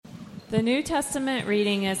The New Testament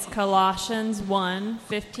reading is Colossians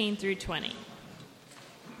 1:15 through 20.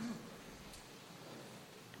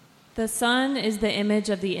 The Son is the image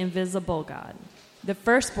of the invisible God, the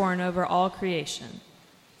firstborn over all creation.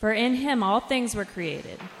 For in him all things were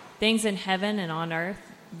created, things in heaven and on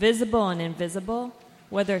earth, visible and invisible,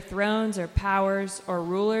 whether thrones or powers or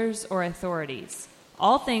rulers or authorities.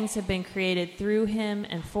 All things have been created through him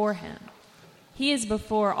and for him. He is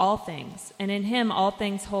before all things, and in him all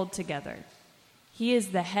things hold together. He is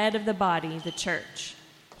the head of the body, the church.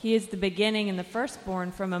 He is the beginning and the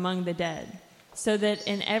firstborn from among the dead, so that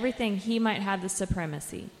in everything he might have the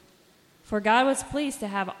supremacy. For God was pleased to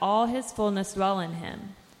have all his fullness dwell in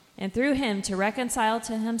him, and through him to reconcile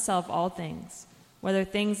to himself all things, whether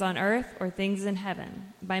things on earth or things in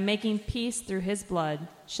heaven, by making peace through his blood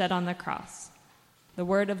shed on the cross. The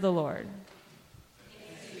word of the Lord.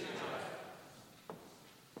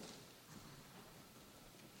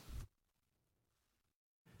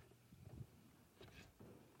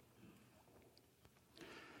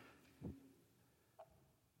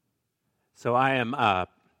 So I am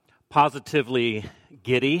positively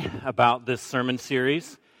giddy about this sermon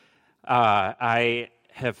series. I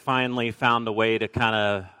have finally found a way to kind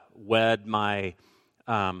of wed my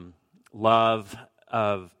love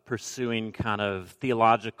of pursuing kind of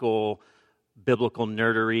theological, biblical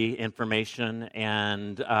nerdery information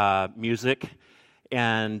and music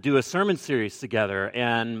and do a sermon series together.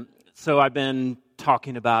 And so I've been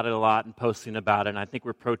talking about it a lot and posting about it, and I think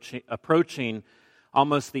we're approaching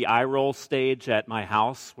almost the eye roll stage at my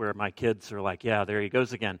house where my kids are like, yeah, there he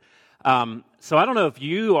goes again. So I don't know if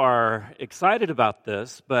you are excited about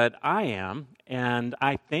this, but I am. And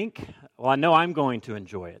I know I'm going to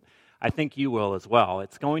enjoy it. I think you will as well.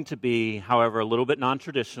 It's going to be, however, a little bit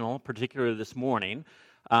non-traditional, particularly this morning,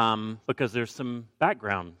 because there's some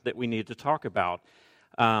background that we need to talk about.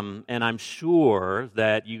 And I'm sure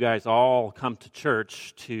that you guys all come to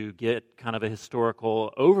church to get kind of a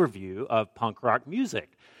historical overview of punk rock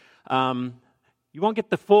music. You won't get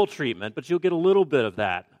the full treatment, but you'll get a little bit of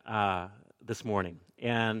that this morning.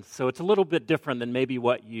 And so it's a little bit different than maybe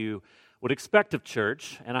what you would expect of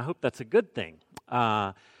church, and I hope that's a good thing.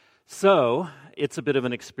 So it's a bit of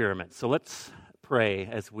an experiment. So let's pray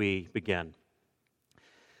as we begin.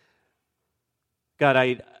 God,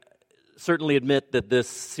 I certainly admit that this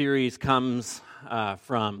series comes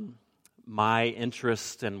from my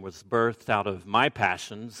interest and was birthed out of my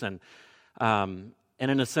passions, and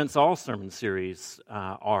in a sense all sermon series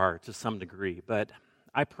are to some degree. But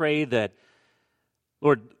I pray that,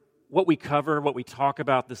 Lord, what we cover, what we talk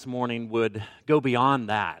about this morning would go beyond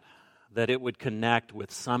that it would connect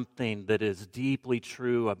with something that is deeply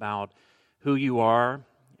true about who you are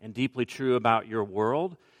and deeply true about your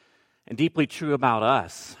world and deeply true about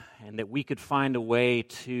us, and that we could find a way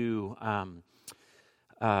to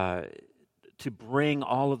bring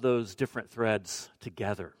all of those different threads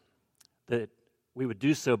together, that we would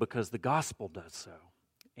do so because the gospel does so.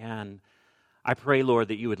 And I pray, Lord,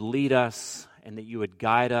 that you would lead us and that you would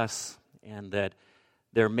guide us, and that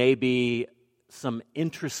there may be some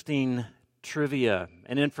interesting trivia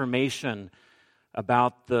and information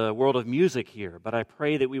about the world of music here, but I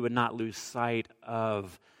pray that we would not lose sight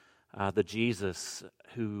of the Jesus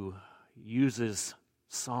who uses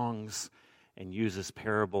songs and uses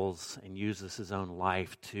parables and uses his own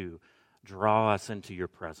life to draw us into your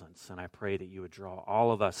presence. And I pray that you would draw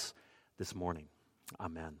all of us this morning.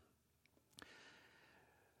 Amen.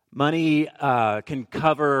 Money can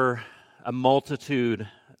cover a multitude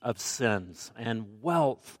of sins, and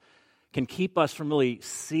wealth can keep us from really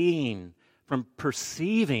seeing, from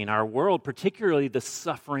perceiving our world, particularly the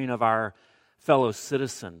suffering of our fellow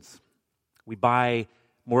citizens. We buy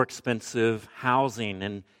more expensive housing,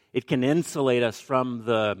 and it can insulate us from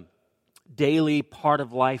the daily part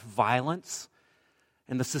of life violence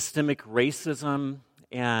and the systemic racism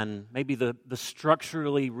and maybe the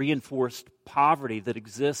structurally reinforced poverty that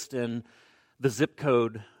exists in the zip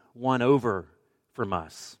code one over from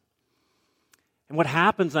us. And what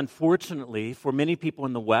happens, unfortunately, for many people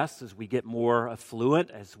in the West as we get more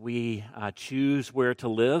affluent, as we choose where to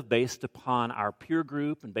live based upon our peer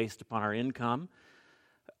group and based upon our income,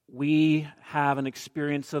 we have an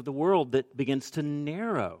experience of the world that begins to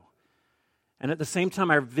narrow. And at the same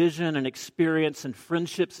time, our vision and experience and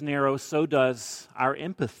friendships narrow, so does our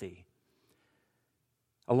empathy,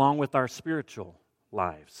 along with our spiritual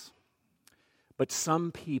lives. But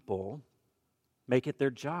some people make it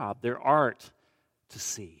their job, their art, to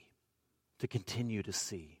see, to continue to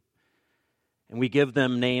see. And we give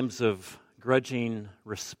them names of grudging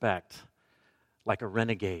respect, like a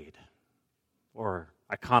renegade, or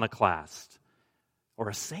iconoclast, or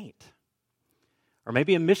a saint. or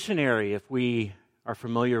maybe a missionary if we are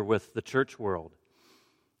familiar with the church world,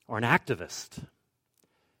 or an activist.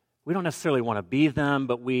 We don't necessarily want to be them,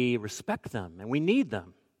 but we respect them and we need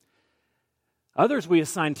them. Others we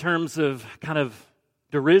assign terms of kind of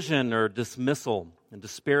derision or dismissal and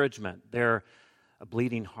disparagement. They're a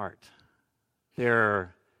bleeding heart.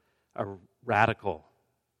 They're a radical.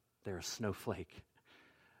 They're a snowflake.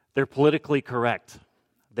 They're politically correct.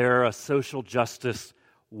 They're a social justice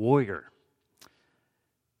warrior.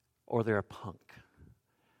 Or they're a punk.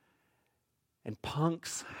 And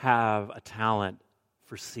punks have a talent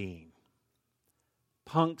for seeing.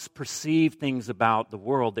 Punks perceive things about the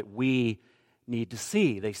world that we need to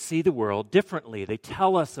see. They see the world differently. They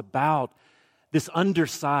tell us about this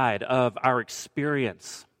underside of our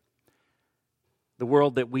experience, the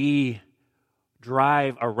world that we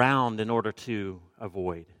drive around in order to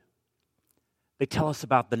avoid. They tell us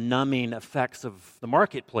about the numbing effects of the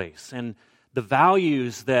marketplace and the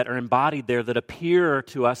values that are embodied there that appear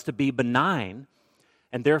to us to be benign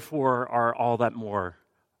and therefore are all that more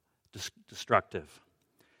destructive.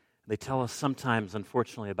 They tell us sometimes,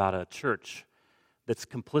 unfortunately, about a church that's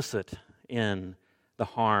complicit in the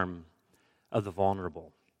harm of the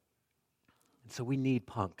vulnerable. And so we need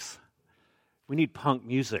punks. We need punk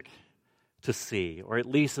music to see, or at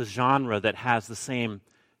least a genre that has the same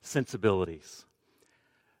sensibilities.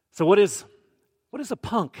 So what is a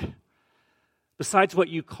punk? Besides what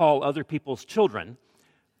you call other people's children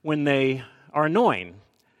when they are annoying.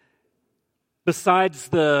 Besides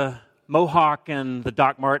the Mohawk and the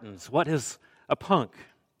Doc Martens, what is a punk?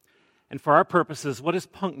 And for our purposes, what is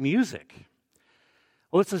punk music?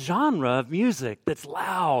 Well, it's a genre of music that's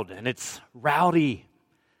loud and it's rowdy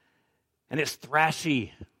and it's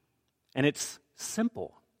thrashy and it's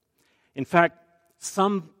simple. In fact,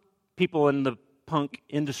 some people in the punk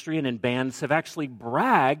industry and in bands have actually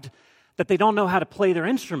bragged that they don't know how to play their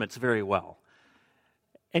instruments very well.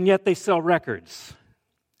 And yet they sell records.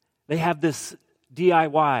 They have this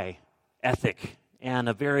DIY ethic and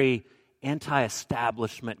a very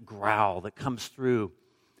anti-establishment growl that comes through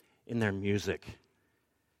in their music.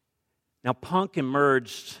 Now, punk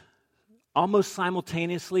emerged almost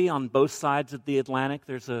simultaneously on both sides of the Atlantic.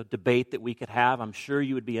 There's a debate that we could have. I'm sure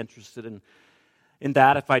you would be interested in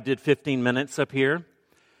that if I did 15 minutes up here.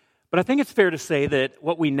 But I think it's fair to say that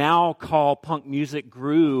what we now call punk music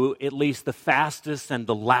grew at least the fastest and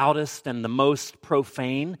the loudest and the most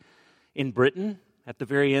profane in Britain at the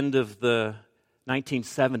very end of the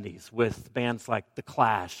 1970s with bands like The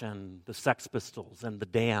Clash and the Sex Pistols and The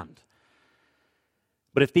Damned.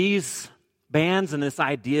 But if these bands and this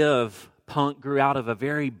idea of punk grew out of a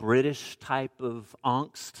very British type of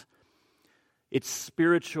angst, its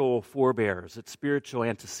spiritual forebears, its spiritual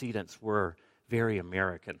antecedents were very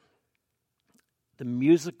American. The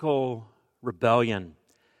musical rebellion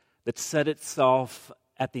that set itself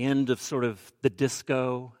at the end of sort of the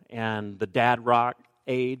disco and the dad rock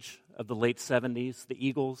age of the late 70s, the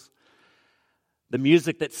Eagles, the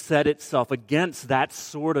music that set itself against that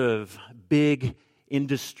sort of big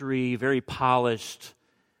industry, very polished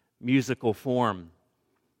musical form,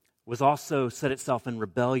 was also set itself in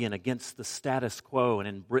rebellion against the status quo, and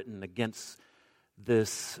in Britain against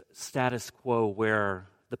this status quo where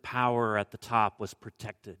the power at the top was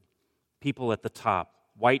protected. People at the top,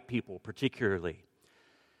 white people particularly.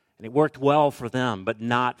 And it worked well for them, but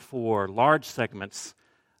not for large segments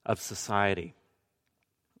of society.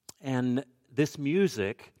 And this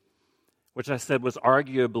music, which I said was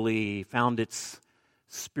arguably found its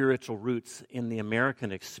spiritual roots in the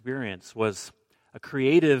American experience, was a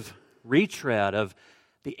creative retread of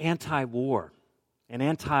the anti-war and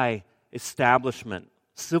anti-establishment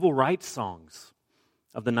civil rights songs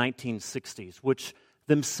of the 1960s, which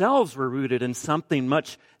themselves were rooted in something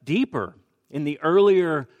much deeper, in the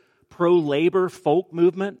earlier pro-labor folk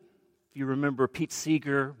movement, if you remember Pete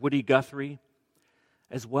Seeger, Woody Guthrie,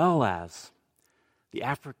 as well as the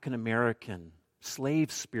African-American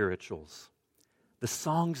slave spirituals, the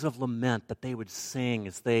songs of lament that they would sing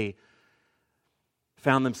as they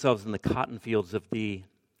found themselves in the cotton fields of the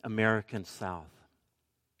American South.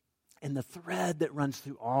 And the thread that runs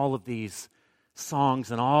through all of these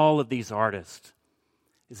songs and all of these artists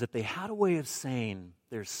is that they had a way of saying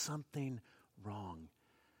there's something wrong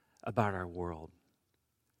about our world.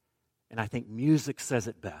 And I think music says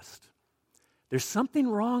it best. There's something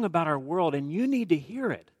wrong about our world, and you need to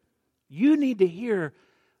hear it. You need to hear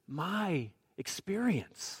my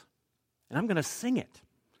experience. And I'm going to sing it.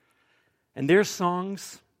 And their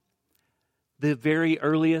songs, the very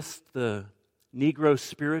earliest, the Negro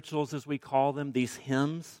spirituals as we call them, these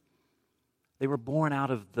hymns, they were born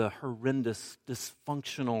out of the horrendous,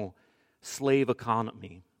 dysfunctional slave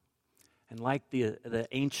economy. And like the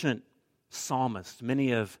ancient psalmist,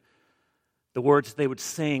 many of the words they would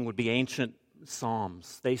sing would be ancient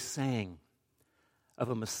psalms. They sang of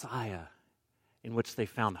a Messiah in which they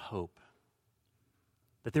found hope.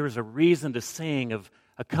 That there was a reason to sing of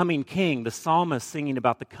a coming king, the psalmist singing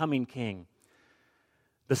about the coming king,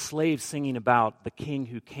 the slave singing about the king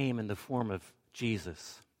who came in the form of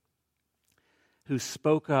Jesus, who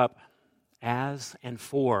spoke up as and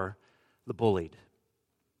for the bullied,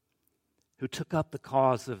 who took up the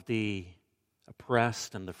cause of the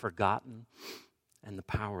oppressed and the forgotten and the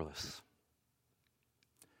powerless.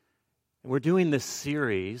 And we're doing this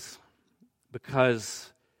series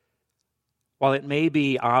because while it may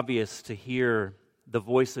be obvious to hear the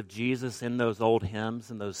voice of Jesus in those old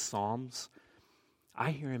hymns and those psalms,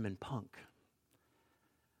 I hear him in punk.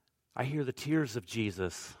 I hear the tears of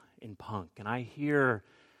Jesus in punk, and I hear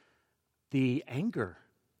the anger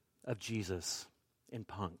of Jesus in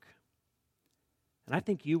punk. And I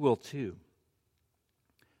think you will too.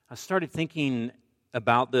 I started thinking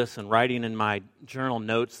about this and writing in my journal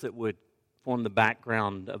notes that would form the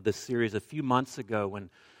background of this series a few months ago when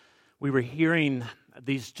we were hearing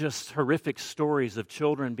these just horrific stories of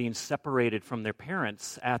children being separated from their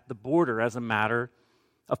parents at the border as a matter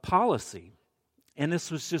of policy. And this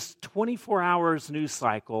was just 24 hours news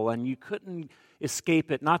cycle, and you couldn't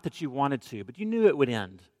escape it, not that you wanted to, but you knew it would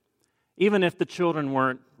end. Even if the children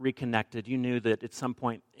weren't reconnected, you knew that at some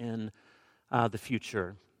point in the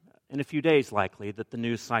future, in a few days likely, that the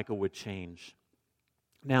news cycle would change.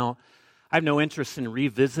 Now, I have no interest in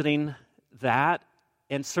revisiting that,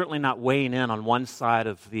 and certainly not weighing in on one side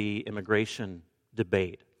of the immigration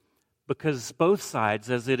debate, because both sides,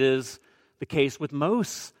 as it is the case with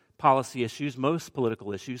most policy issues, most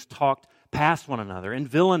political issues, talked past one another and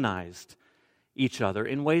villainized each other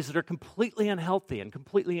in ways that are completely unhealthy and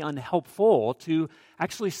completely unhelpful to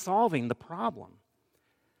actually solving the problem.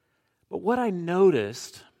 But what I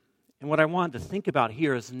noticed and what I wanted to think about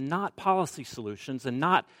here is not policy solutions and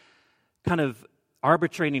not kind of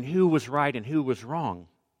arbitrating who was right and who was wrong.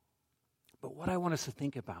 But what I want us to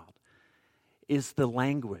think about is the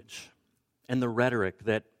language and the rhetoric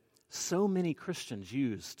that so many Christians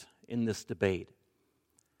used in this debate.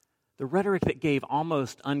 The rhetoric that gave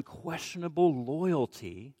almost unquestionable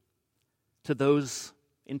loyalty to those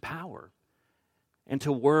in power and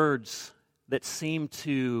to words that seemed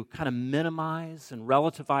to kind of minimize and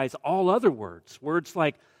relativize all other words. Words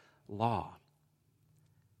like law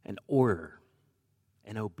and order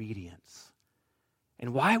and obedience.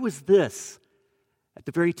 And why was this at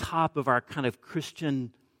the very top of our kind of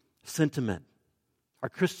Christian sentiment, our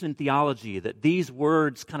Christian theology, that these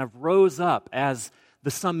words kind of rose up as the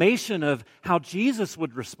summation of how Jesus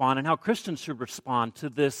would respond and how Christians should respond to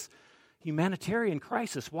this humanitarian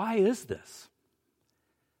crisis? Why is this?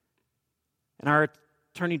 And our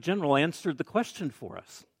Attorney General answered the question for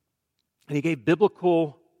us. And he gave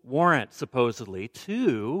biblical warrant, supposedly,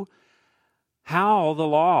 to how the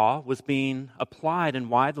law was being applied and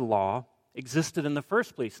why the law existed in the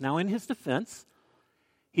first place. Now, in his defense,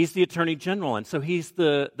 he's the Attorney General, and so he's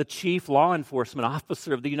the chief law enforcement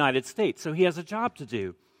officer of the United States, so he has a job to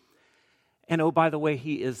do. And oh, by the way,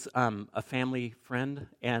 he is a family friend,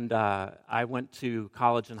 and I went to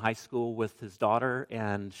college and high school with his daughter,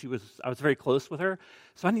 and I was very close with her,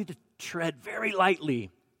 so I need to tread very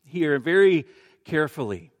lightly here, very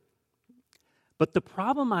carefully. But the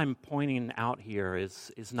problem I'm pointing out here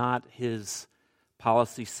is not his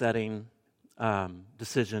policy setting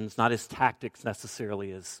decisions, not his tactics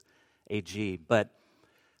necessarily as AG, but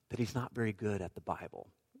that he's not very good at the Bible.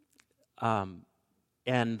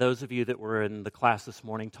 And those of you that were in the class this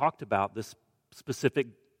morning talked about this specific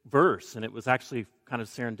verse, and it was actually kind of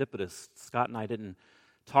serendipitous. Scott and I didn't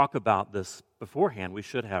talk about this beforehand. We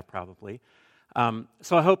should have probably.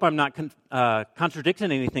 So I hope I'm not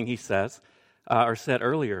contradicting anything he says or said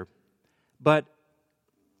earlier. But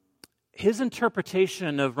his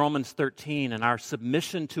interpretation of Romans 13 and our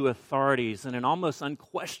submission to authorities and an almost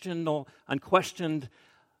unquestioned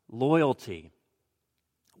loyalty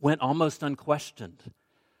went almost unquestioned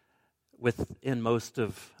within most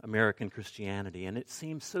of American Christianity. And it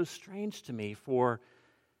seems so strange to me for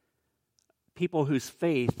people whose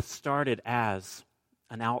faith started as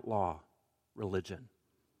an outlaw religion,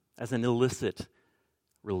 as an illicit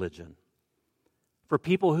religion. For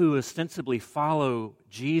people who ostensibly follow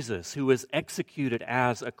Jesus, who was executed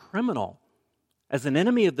as a criminal, as an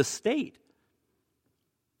enemy of the state,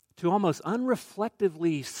 to almost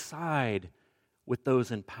unreflectively side with those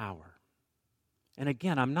in power. And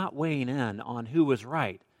again, I'm not weighing in on who was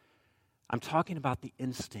right. I'm talking about the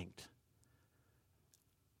instinct.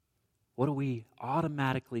 what do we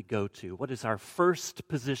automatically go to? What is our first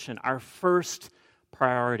position, our first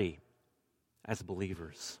priority as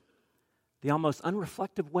believers? The almost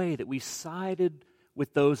unreflective way that we sided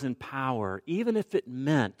with those in power, even if it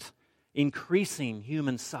meant increasing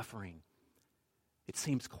human suffering. It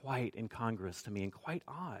seems quite incongruous to me and quite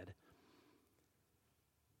odd.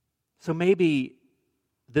 So maybe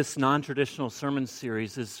this non-traditional sermon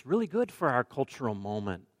series is really good for our cultural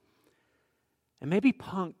moment. And maybe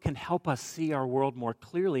punk can help us see our world more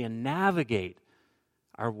clearly and navigate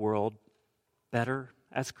our world better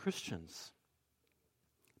as Christians.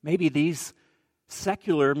 Maybe these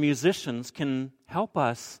secular musicians can help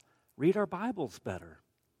us read our Bibles better,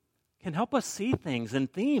 can help us see things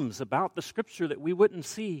and themes about the Scripture that we wouldn't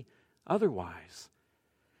see otherwise.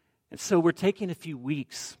 And so we're taking a few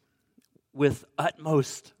weeks with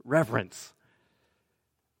utmost reverence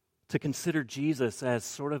to consider Jesus as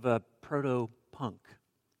sort of a proto-punk,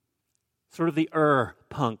 sort of the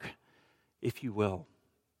punk, if you will.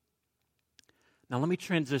 Now let me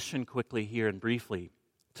transition quickly here and briefly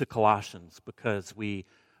to Colossians, because we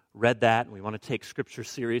read that and we want to take Scripture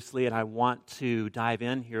seriously, and I want to dive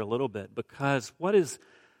in here a little bit because what is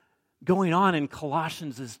going on in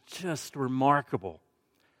Colossians is just remarkable.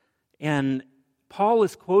 And Paul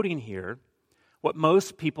is quoting here what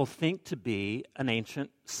most people think to be an ancient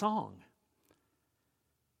song.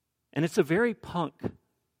 And it's a very punk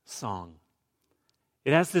song.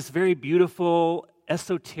 It has this very beautiful,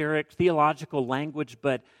 esoteric, theological language,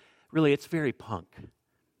 but really it's very punk.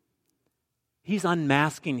 He's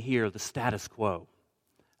unmasking here the status quo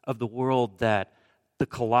of the world that the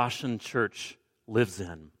Colossian church lives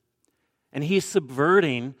in. And he's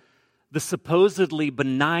subverting the supposedly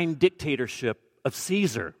benign dictatorship of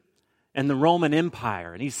Caesar and the Roman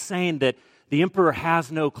Empire. And he's saying that the emperor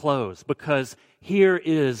has no clothes because here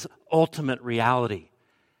is ultimate reality.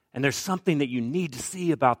 And there's something that you need to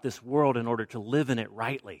see about this world in order to live in it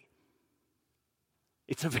rightly.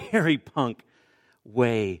 It's a very punk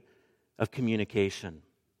way of communication.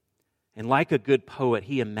 And like a good poet,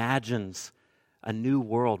 he imagines a new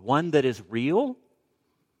world, one that is real,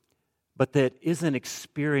 but that isn't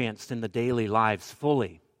experienced in the daily lives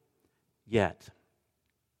fully yet.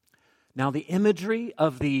 Now, the imagery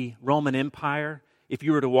of the Roman Empire, if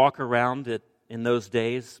you were to walk around it in those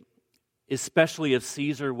days, especially of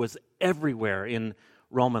Caesar, was everywhere in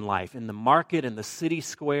Roman life, in the market, in the city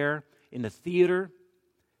square, in the theater,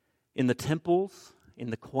 in the temples, in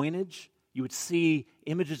the coinage. You would see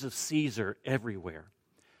images of Caesar everywhere.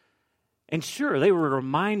 And sure, they were a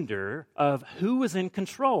reminder of who was in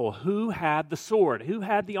control, who had the sword, who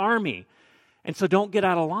had the army. And so don't get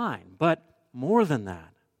out of line. But more than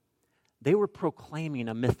that, they were proclaiming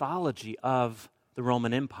a mythology of the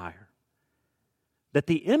Roman Empire. That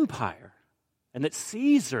the empire and that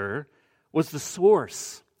Caesar was the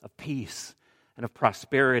source of peace and of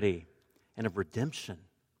prosperity and of redemption,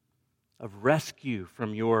 of rescue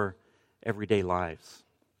from your everyday lives.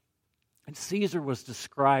 And Caesar was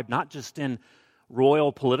described not just in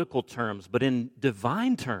royal political terms, but in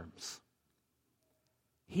divine terms.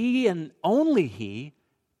 He and only he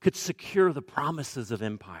could secure the promises of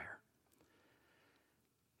empire.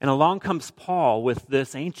 And along comes Paul with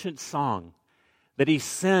this ancient song that he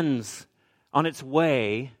sends on its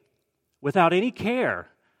way without any care,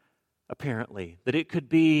 apparently, that it could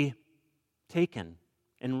be taken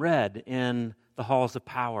and read in the halls of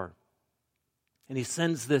power. And he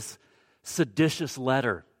sends this seditious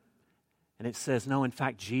letter. And it says, no, in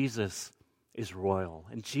fact, Jesus is royal.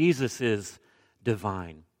 And Jesus is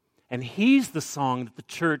divine. And he's the song that the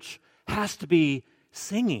church has to be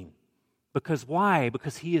singing. Because why?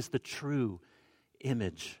 Because he is the true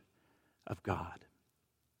image of God.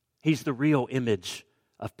 He's the real image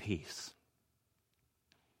of peace.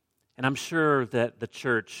 And I'm sure that the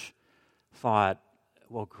church thought,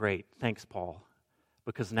 well, great, thanks, Paul,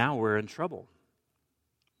 because now we're in trouble.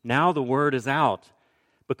 Now the word is out,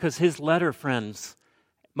 because his letter, friends,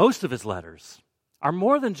 most of his letters are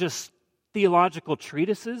more than just theological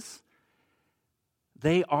treatises.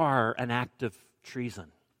 They are an act of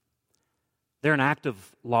treason. They're an act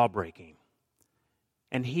of law-breaking.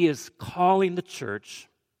 And he is calling the church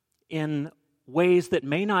in ways that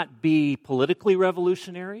may not be politically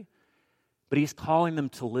revolutionary, but he's calling them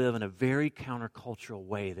to live in a very countercultural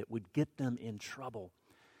way that would get them in trouble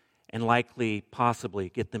and likely, possibly,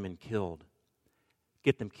 get them killed.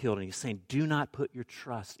 And he's saying, do not put your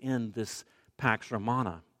trust in this Pax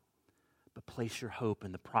Romana, but place your hope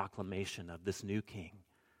in the proclamation of this new king,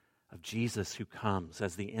 of Jesus who comes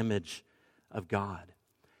as the image of God.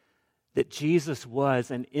 That Jesus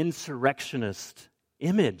was an insurrectionist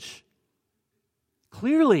image.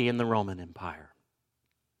 clearly in the Roman Empire.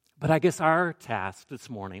 But I guess our task this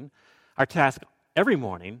morning, our task every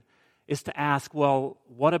morning, is to ask, well,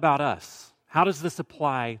 what about us? How does this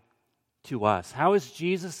apply to us? How is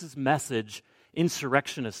Jesus' message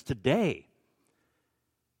insurrectionist today?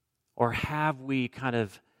 Or have we kind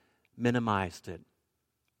of minimized it?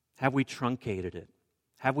 Have we truncated it?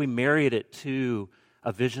 Have we married it to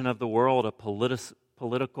a vision of the world, a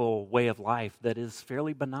political way of life that is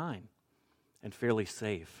fairly benign and fairly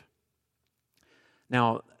safe?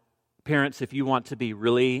 Now, parents, if you want to be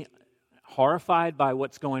really horrified by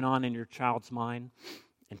what's going on in your child's mind,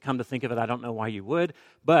 and come to think of it, I don't know why you would,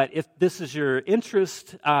 but if this is your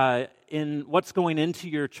interest in what's going into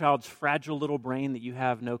your child's fragile little brain that you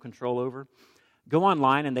have no control over, go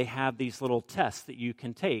online and they have these little tests that you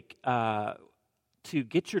can take to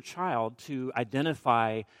get your child to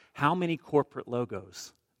identify how many corporate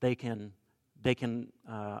logos they can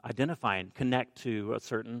identify and connect to a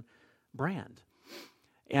certain brand.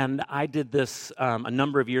 And I did this a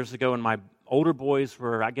number of years ago, and my older boys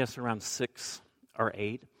were, I guess, around 6 or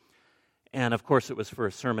 8. And of course, it was for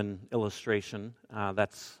a sermon illustration.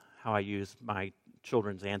 That's how I use my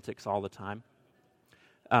children's antics all the time.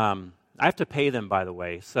 I have to pay them, by the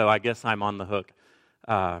way, so I guess I'm on the hook.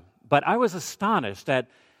 But I was astonished at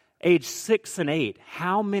age 6 and 8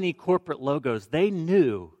 how many corporate logos they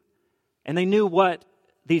knew, and they knew what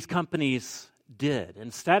these companies did.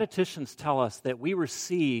 And statisticians tell us that we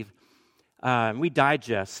receive, we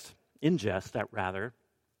ingest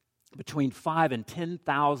between 5,000 and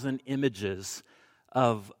 10,000 images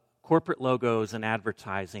of corporate logos and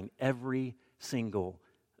advertising every single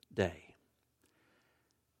day.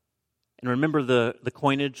 And remember the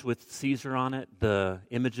coinage with Caesar on it, the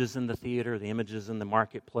images in the theater, the images in the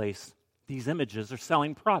marketplace. These images are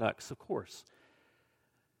selling products, of course.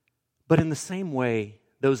 But in the same way,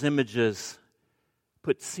 those images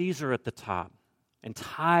put Caesar at the top and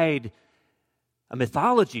tied a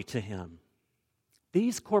mythology to him.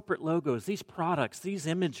 These corporate logos, these products, these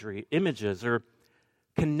images are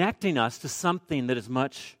connecting us to something that is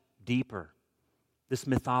much deeper. This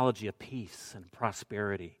mythology of peace and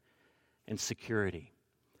prosperity and security.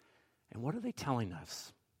 And what are they telling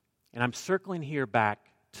us? And I'm circling here back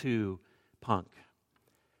to punk.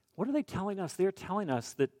 What are they telling us? They're telling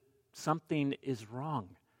us that something is wrong.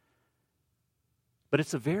 But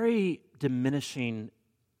it's a very diminishing,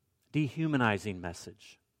 dehumanizing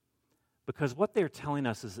message. Because what they're telling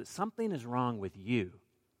us is that something is wrong with you.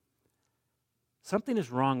 Something is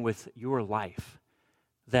wrong with your life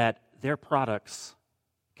that their products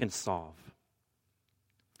can solve.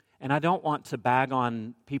 And I don't want to bag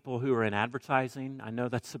on people who are in advertising. I know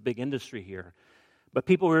that's a big industry here. But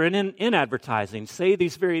people who are in advertising say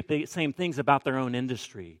these very same things about their own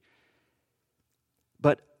industry.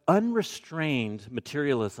 But unrestrained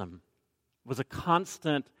materialism was a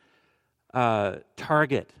constant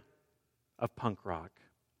target of punk rock.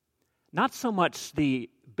 Not so much the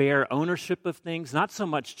bare ownership of things, not so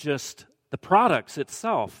much just the products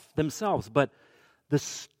themselves, but the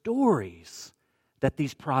stories that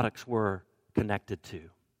these products were connected to.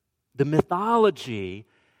 The mythology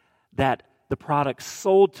that the products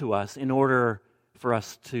sold to us in order for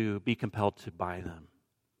us to be compelled to buy them.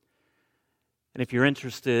 And if you're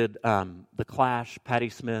interested, The Clash, Patti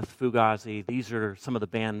Smith, Fugazi, these are some of the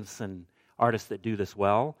bands and artists that do this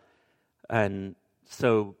well. And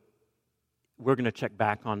so we're going to check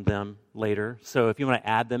back on them later. So if you want to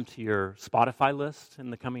add them to your Spotify list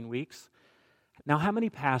in the coming weeks. Now, how many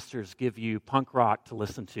pastors give you punk rock to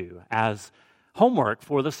listen to as homework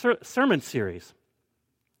for the sermon series?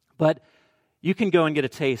 But you can go and get a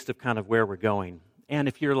taste of kind of where we're going. And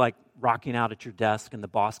if you're like rocking out at your desk and the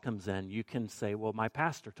boss comes in, you can say, well, my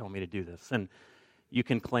pastor told me to do this. And you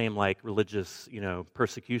can claim like religious,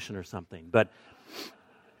 persecution or something. But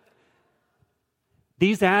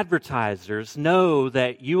these advertisers know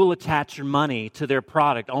that you will attach your money to their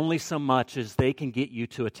product only so much as they can get you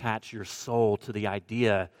to attach your soul to the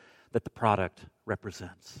idea that the product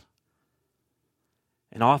represents.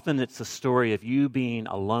 And often it's a story of you being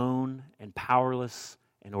alone and powerless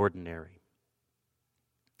and ordinary.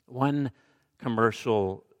 One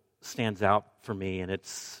commercial stands out for me, and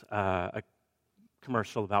it's a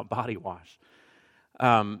commercial about body wash.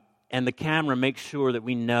 And the camera makes sure that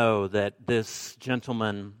we know that this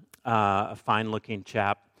gentleman, a fine-looking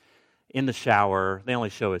chap, in the shower, they only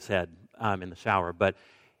show his head in the shower, but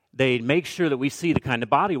they make sure that we see the kind of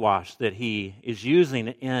body wash that he is using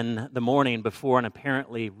in the morning before an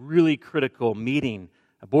apparently really critical meeting,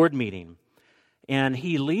 a board meeting. And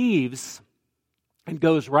he leaves and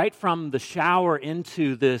goes right from the shower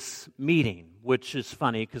into this meeting, which is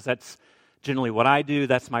funny because that's generally what I do.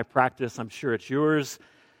 That's my practice. I'm sure it's yours.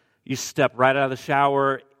 You step right out of the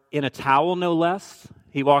shower in a towel, no less.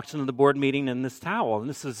 He walks into the board meeting in this towel. And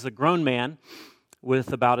this is a grown man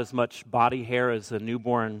with about as much body hair as a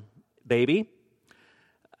newborn baby.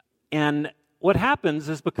 And what happens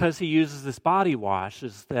is, because he uses this body wash,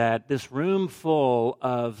 is that this room full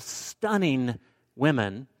of stunning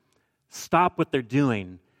women stop what they're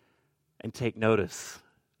doing and take notice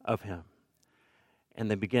of him.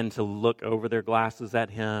 And they begin to look over their glasses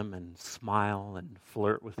at him and smile and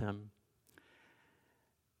flirt with him.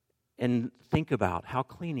 And think about how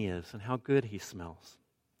clean he is and how good he smells.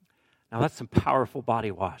 Now that's some powerful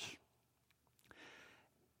body wash.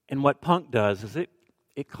 And what punk does is it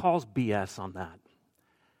calls BS on that.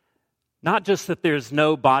 Not just that there's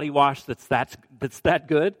no body wash that's that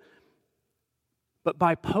good, but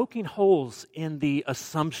by poking holes in the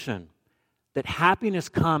assumption that happiness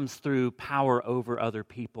comes through power over other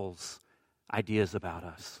people's ideas about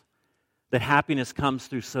us. That happiness comes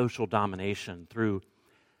through social domination, through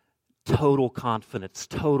total confidence,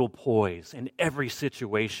 total poise in every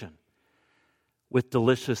situation, with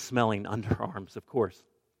delicious smelling underarms, of course.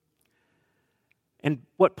 And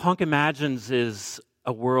what punk imagines is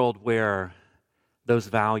a world where those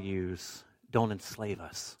values don't enslave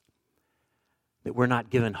us, that we're not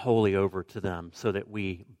given wholly over to them so that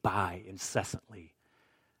we buy incessantly,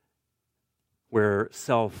 where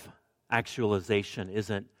self-actualization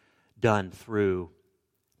isn't done through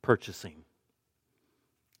purchasing.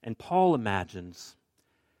 And Paul imagines,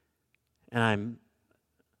 and I'm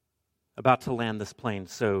about to land this plane,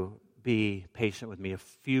 so be patient with me a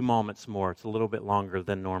few moments more. It's a little bit longer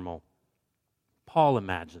than normal. Paul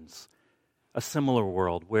imagines a similar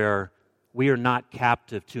world where we are not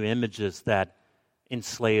captive to images that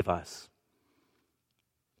enslave us.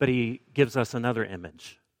 But he gives us another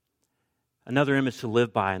image to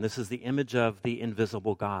live by, and this is the image of the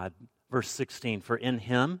invisible God. Verse 16, for in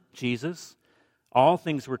him, Jesus, all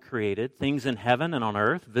things were created, things in heaven and on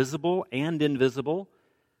earth, visible and invisible,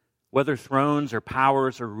 whether thrones or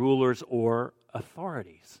powers or rulers or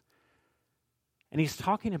authorities. And he's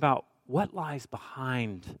talking about what lies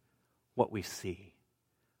behind what we see.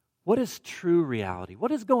 What is true reality?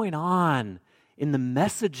 What is going on in the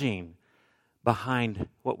messaging behind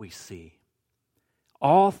what we see?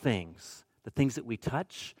 All things, the things that we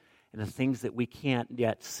touch and the things that we can't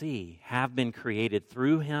yet see, have been created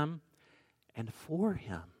through him and for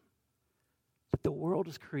him. That the world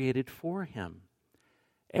is created for him.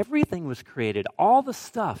 Everything was created, all the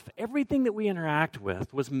stuff, everything that we interact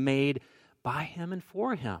with was made by him and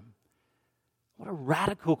for him. What a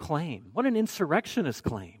radical claim. What an insurrectionist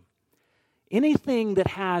claim. Anything that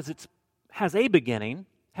has a beginning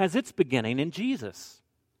has its beginning in Jesus.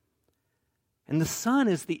 And the Son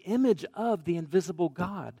is the image of the invisible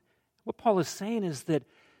God. What Paul is saying is that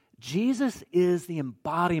Jesus is the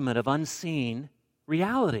embodiment of unseen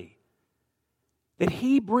reality. That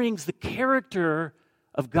he brings the character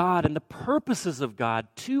of God and the purposes of God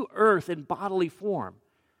to earth in bodily form.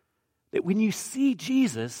 That when you see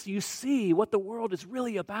Jesus, you see what the world is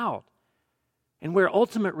really about and where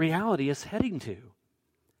ultimate reality is heading to.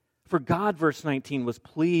 For God, verse 19, was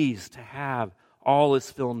pleased to have all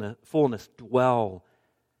his fullness dwell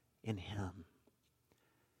in him.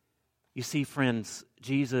 You see, friends,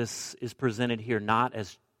 Jesus is presented here not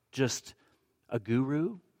as just a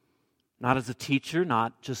guru, not as a teacher,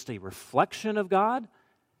 not just a reflection of God,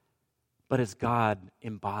 but as God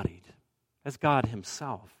embodied, as God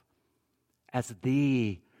himself, as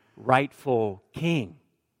the rightful king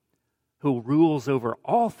who rules over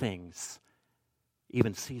all things,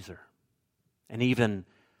 even Caesar, and even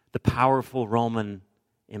the powerful Roman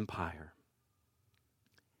Empire.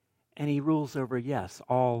 And he rules over, yes,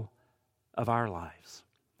 all of our lives.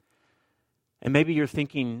 And maybe you're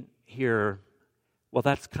thinking here, well,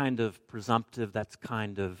 that's kind of presumptive, that's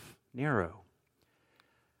kind of narrow.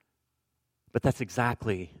 But that's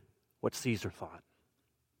exactly what Caesar thought.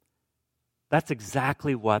 That's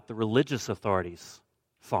exactly what the religious authorities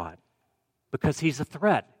thought. Because he's a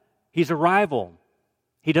threat. He's a rival.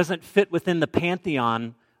 He doesn't fit within the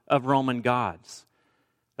pantheon of Roman gods.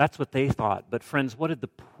 That's what they thought. But friends, what did the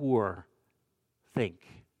poor think?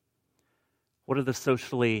 What did the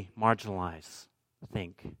socially marginalized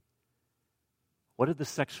think? What did the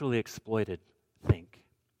sexually exploited think?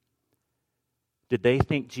 Did they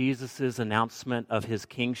think Jesus' announcement of his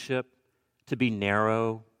kingship to be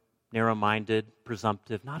narrow-minded,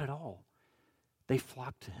 presumptive? Not at all. They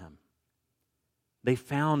flocked to him. They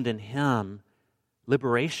found in him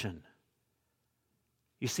liberation.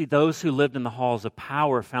 You see, those who lived in the halls of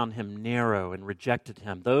power found him narrow and rejected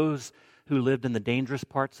him. Those who lived in the dangerous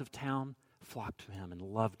parts of town flocked to him and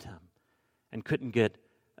loved him and couldn't get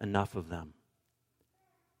enough of them.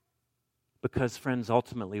 Because, friends,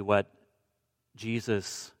 ultimately what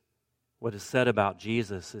is said about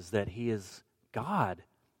Jesus is that he is God.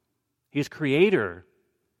 He is creator.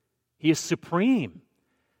 He is supreme.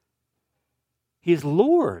 He is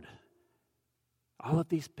Lord. All of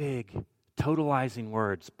these big, totalizing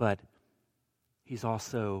words, but he's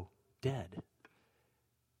also dead.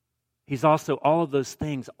 He's also all of those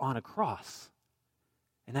things on a cross.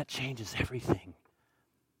 And that changes everything.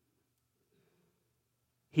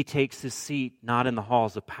 He takes his seat not in the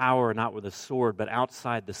halls of power, not with a sword, but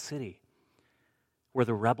outside the city, where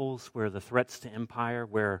the rebels, where the threats to empire,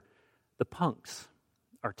 where the punks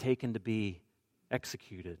are taken to be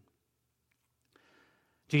executed.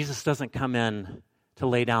 Jesus doesn't come in to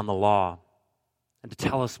lay down the law and to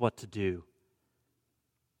tell us what to do,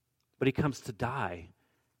 but he comes to die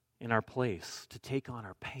in our place, to take on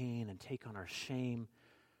our pain and take on our shame,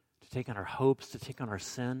 to take on our hopes, to take on our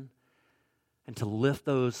sin, and to lift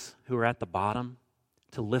those who are at the bottom,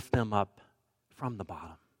 to lift them up from the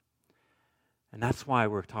bottom. And that's why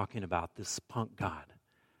we're talking about this punk God,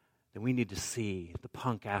 that we need to see the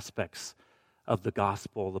punk aspects of the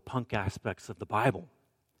gospel, the punk aspects of the Bible,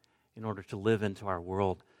 in order to live into our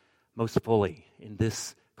world most fully in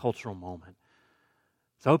this cultural moment.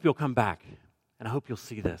 So I hope you'll come back, and I hope you'll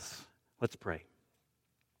see this. Let's pray.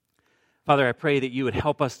 Father, I pray that you would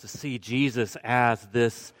help us to see Jesus as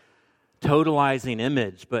this totalizing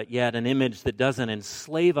image, but yet an image that doesn't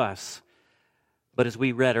enslave us, but as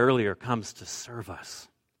we read earlier, comes to serve us,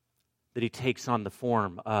 that he takes on the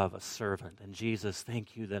form of a servant. And Jesus,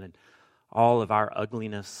 thank you that in all of our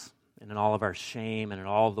ugliness and in all of our shame and in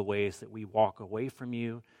all of the ways that we walk away from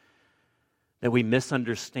you, that we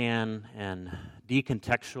misunderstand and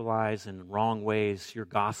decontextualize in wrong ways your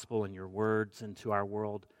gospel and your words into our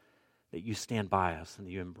world, that you stand by us and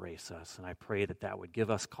you embrace us. And I pray that that would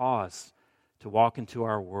give us cause to walk into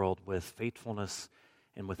our world with faithfulness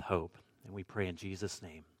and with hope. And we pray in Jesus'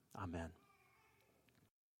 name. Amen.